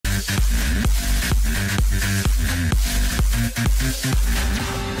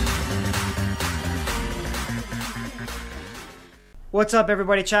What's up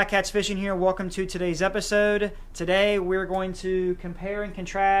everybody, Chatt Cats Fishing here. Welcome to today's episode. Today we're going to compare and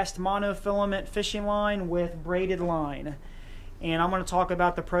contrast monofilament fishing line with braided line. And I'm going to talk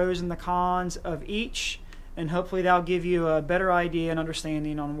about the pros and the cons of each, and hopefully that'll give you a better idea and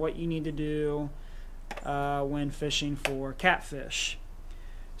understanding on what you need to do when fishing for catfish.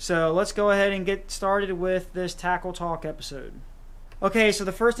 So let's go ahead and get started with this tackle talk episode. Okay, so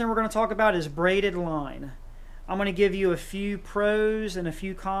the first thing we're going to talk about is braided line. I'm going to give you a few pros and a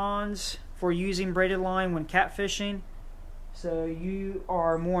few cons for using braided line when catfishing, so you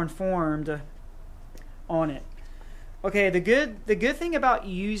are more informed on it. Okay, the good thing about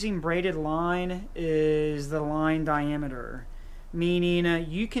using braided line is the line diameter, meaning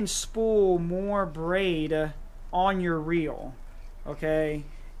you can spool more braid on your reel. Okay,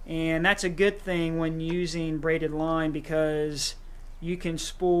 and that's a good thing when using braided line because you can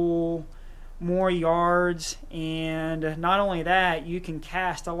spool more yards, and not only that, you can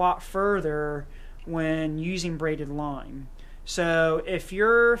cast a lot further when using braided line. So if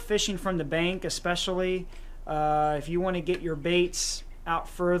you're fishing from the bank, especially if you want to get your baits out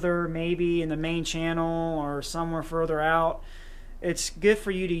further, maybe in the main channel or somewhere further out, it's good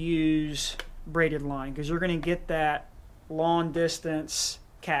for you to use braided line because you're going to get that long distance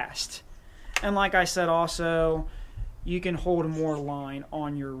cast. And like I said, also you can hold more line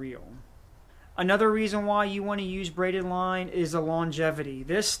on your reel. Another reason why you want to use braided line is the longevity.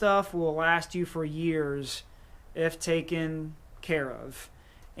 This stuff will last you for years if taken care of.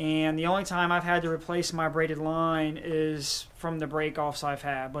 And the only time I've had to replace my braided line is from the break-offs I've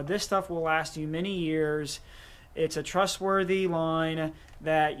had. But this stuff will last you many years. It's a trustworthy line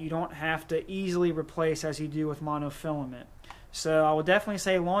that you don't have to easily replace as you do with monofilament. So I would definitely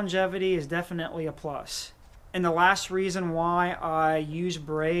say longevity is definitely a plus. And the last reason why I use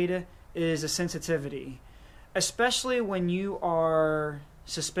braid is the sensitivity, especially when you are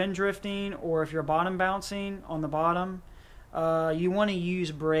suspend drifting or if you're bottom bouncing on the bottom. You want to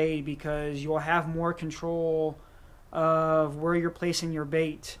use braid because you'll have more control of where you're placing your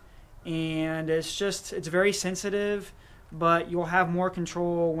bait, and it's very sensitive, but you'll have more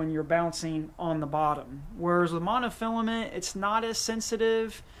control when you're bouncing on the bottom. Whereas with monofilament, it's not as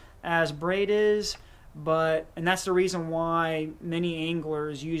sensitive as braid is. And that's the reason why many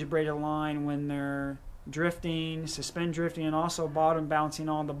anglers use braided line when they're drifting, suspend drifting, and also bottom bouncing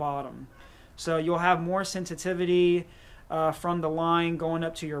on the bottom. So you'll have more sensitivity from the line going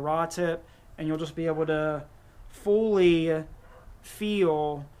up to your rod tip, and you'll just be able to fully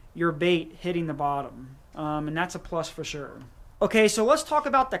feel your bait hitting the bottom. And that's a plus for sure. Okay, so let's talk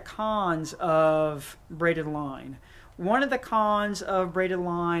about the cons of braided line. One of the cons of braided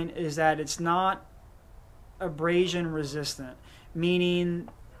line is that it's not abrasion resistant, meaning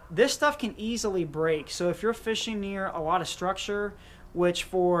this stuff can easily break. So if you're fishing near a lot of structure, which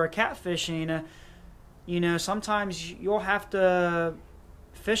for catfishing, sometimes you'll have to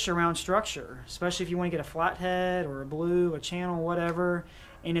fish around structure, especially if you want to get a flathead or a blue, a channel, whatever.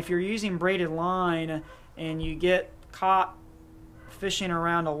 And if you're using braided line and you get caught fishing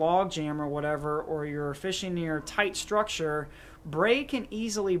around a log jam or whatever, or you're fishing near tight structure, braid can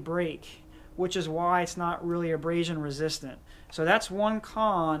easily break, which is why it's not really abrasion resistant. So that's one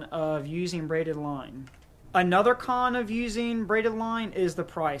con of using braided line. Another con of using braided line is the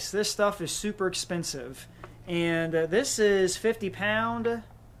price. This stuff is super expensive. And this is 50-pound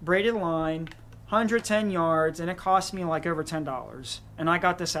braided line, 110 yards, and it cost me like over $10. And I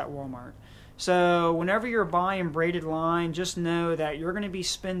got this at Walmart. So whenever you're buying braided line, just know that you're going to be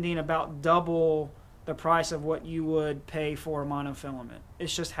spending about double the price of what you would pay for monofilament.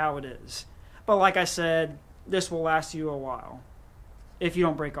 It's just how it is. But like I said, this will last you a while if you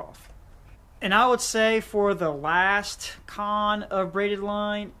don't break off. And I would say for the last con of braided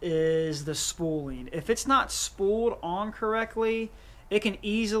line is the spooling. If it's not spooled on correctly, it can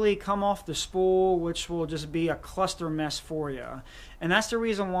easily come off the spool, which will just be a cluster mess for you. And that's the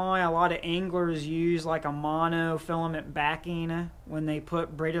reason why a lot of anglers use like a monofilament backing when they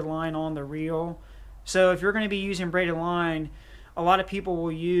put braided line on the reel. So if you're going to be using braided line, a lot of people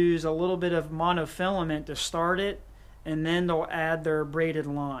will use a little bit of monofilament to start it, and then they'll add their braided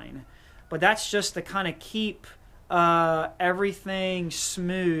line. But that's just to kind of keep everything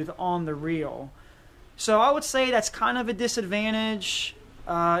smooth on the reel. So I would say that's kind of a disadvantage,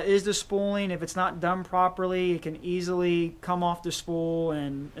 is the spooling. If it's not done properly, it can easily come off the spool,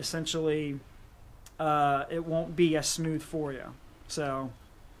 and essentially it won't be as smooth for you. So,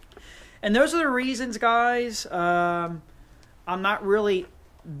 and those are the reasons, guys. I'm not really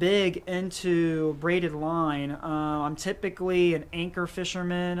big into braided line. I'm typically an anchor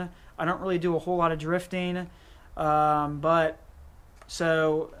fisherman. I don't really do a whole lot of drifting,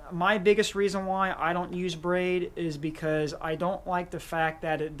 so my biggest reason why I don't use braid is because I don't like the fact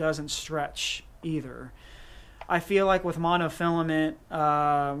that it doesn't stretch either. I feel like with monofilament,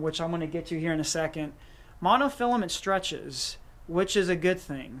 which I'm going to get to here in a second, monofilament stretches, which is a good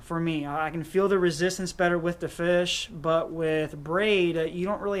thing for me. I can feel the resistance better with the fish, but with braid, you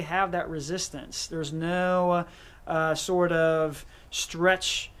don't really have that resistance. There's no sort of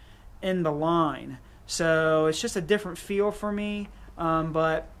stretch in the line. So it's just a different feel for me.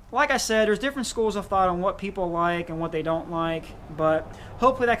 But like I said, there's different schools of thought on what people like and what they don't like. But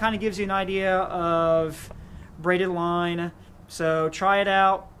hopefully that kind of gives you an idea of braided line. So try it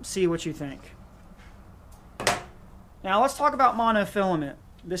out, see what you think. Now let's talk about monofilament.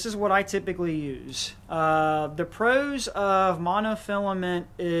 This is what I typically use. The pros of monofilament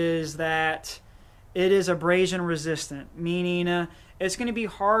is that it is abrasion resistant, meaning it's going to be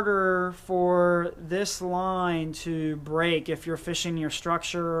harder for this line to break if you're fishing your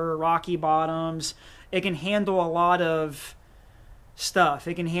structure, rocky bottoms. It can handle a lot of stuff.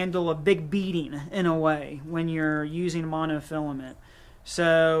 It can handle a big beating in a way when you're using monofilament.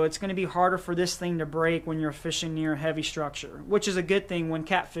 So it's going to be harder for this thing to break when you're fishing near heavy structure, which is a good thing when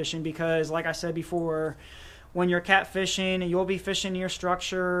catfishing because, like I said before, when you're catfishing, you'll be fishing near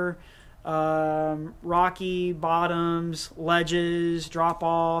structure, rocky bottoms, ledges,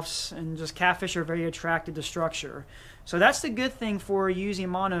 drop-offs, and just catfish are very attracted to structure. So that's the good thing for using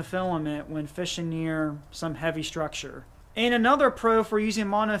monofilament when fishing near some heavy structure. And another pro for using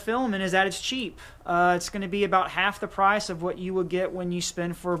monofilament is that it's cheap. It's going to be about half the price of what you would get when you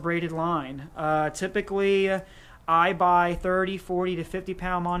spend for a braided line. Typically, I buy 30, 40 to 50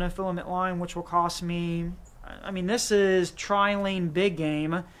 pound monofilament line, which will cost me, I mean, this is trilane big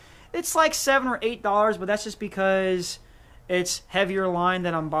game. It's like $7 or $8, but that's just because it's heavier line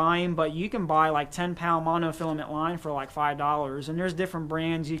that I'm buying. But you can buy like 10 pound monofilament line for like $5, and there's different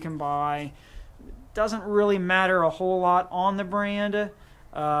brands you can buy. Doesn't really matter a whole lot on the brand.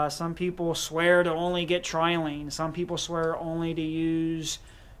 Some people swear to only get trilane. Some people swear only to use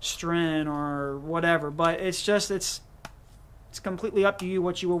Stren or whatever. But it's completely up to you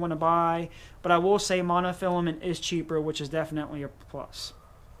what you will want to buy. But I will say monofilament is cheaper, which is definitely a plus.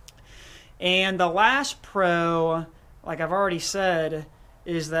 And the last pro, like I've already said,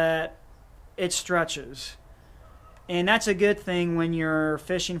 is that it stretches. And that's a good thing when you're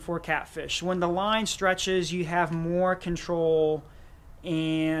fishing for catfish. When the line stretches, you have more control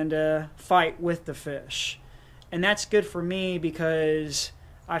and fight with the fish. And that's good for me because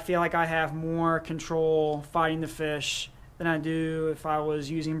I feel like I have more control fighting the fish than I do if I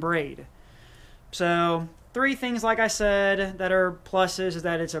was using braid. So 3 things, like I said, that are pluses is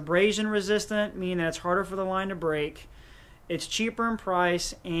that it's abrasion resistant, meaning that it's harder for the line to break. It's cheaper in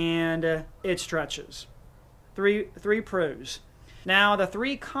price, and it stretches. Three pros. Now, the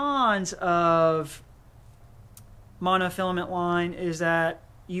 3 cons of monofilament line is that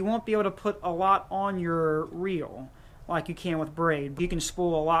you won't be able to put a lot on your reel like you can with braid. You can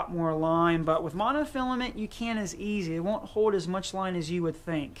spool a lot more line, but with monofilament, you can't as easy. It won't hold as much line as you would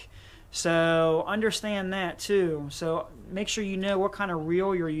think. So understand that too. So make sure you know what kind of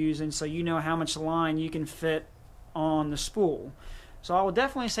reel you're using so you know how much line you can fit on the spool. So I will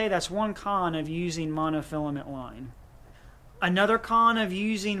definitely say that's one con of using monofilament line. Another con of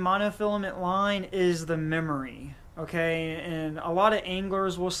using monofilament line is the memory. Okay, and a lot of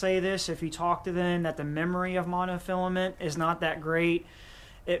anglers will say this if you talk to them, that the memory of monofilament is not that great.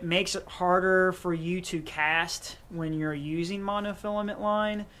 It makes it harder for you to cast when you're using monofilament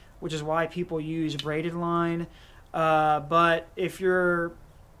line, which is why people use braided line. But if you're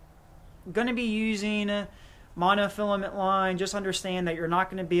going to be using monofilament line, just understand that you're not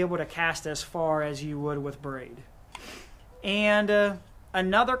going to be able to cast as far as you would with braid. And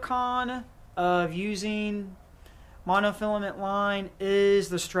another con of using monofilament line is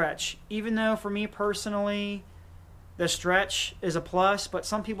the stretch. Even though for me personally the stretch is a plus, but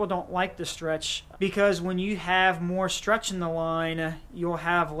some people don't like the stretch because when you have more stretch in the line, you'll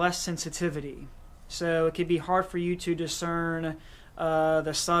have less sensitivity. So it can be hard for you to discern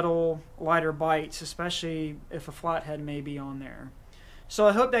the subtle lighter bites, especially if a flathead may be on there. So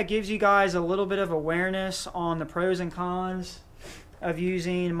I hope that gives you guys a little bit of awareness on the pros and cons of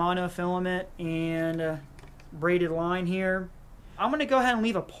using monofilament and braided line here. I'm going to go ahead and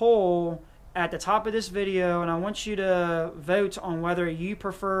leave a poll at the top of this video, and I want you to vote on whether you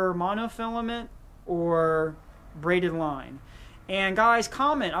prefer monofilament or braided line. And guys,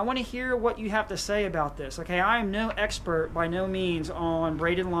 comment. I want to hear what you have to say about this. Okay, I am no expert by no means on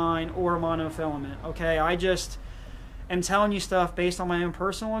braided line or monofilament. Okay, I just am telling you stuff based on my own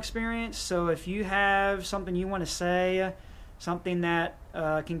personal experience. So if you have something you want to say, something that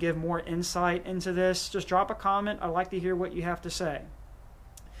can give more insight into this, just drop a comment. I'd like to hear what you have to say.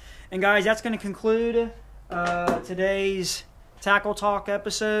 And guys, that's going to conclude today's Tackle Talk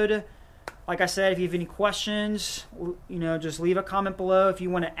episode. Like I said, if you have any questions, just leave a comment below. If you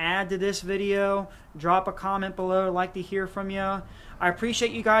want to add to this video, drop a comment below. I'd like to hear from you. I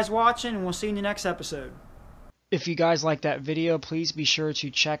appreciate you guys watching, and we'll see you in the next episode. If you guys like that video, please be sure to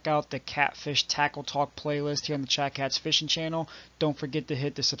check out the Catfish Tackle Talk playlist here on the Chatt Cats Fishing channel. Don't forget to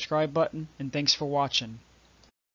hit the subscribe button, and thanks for watching.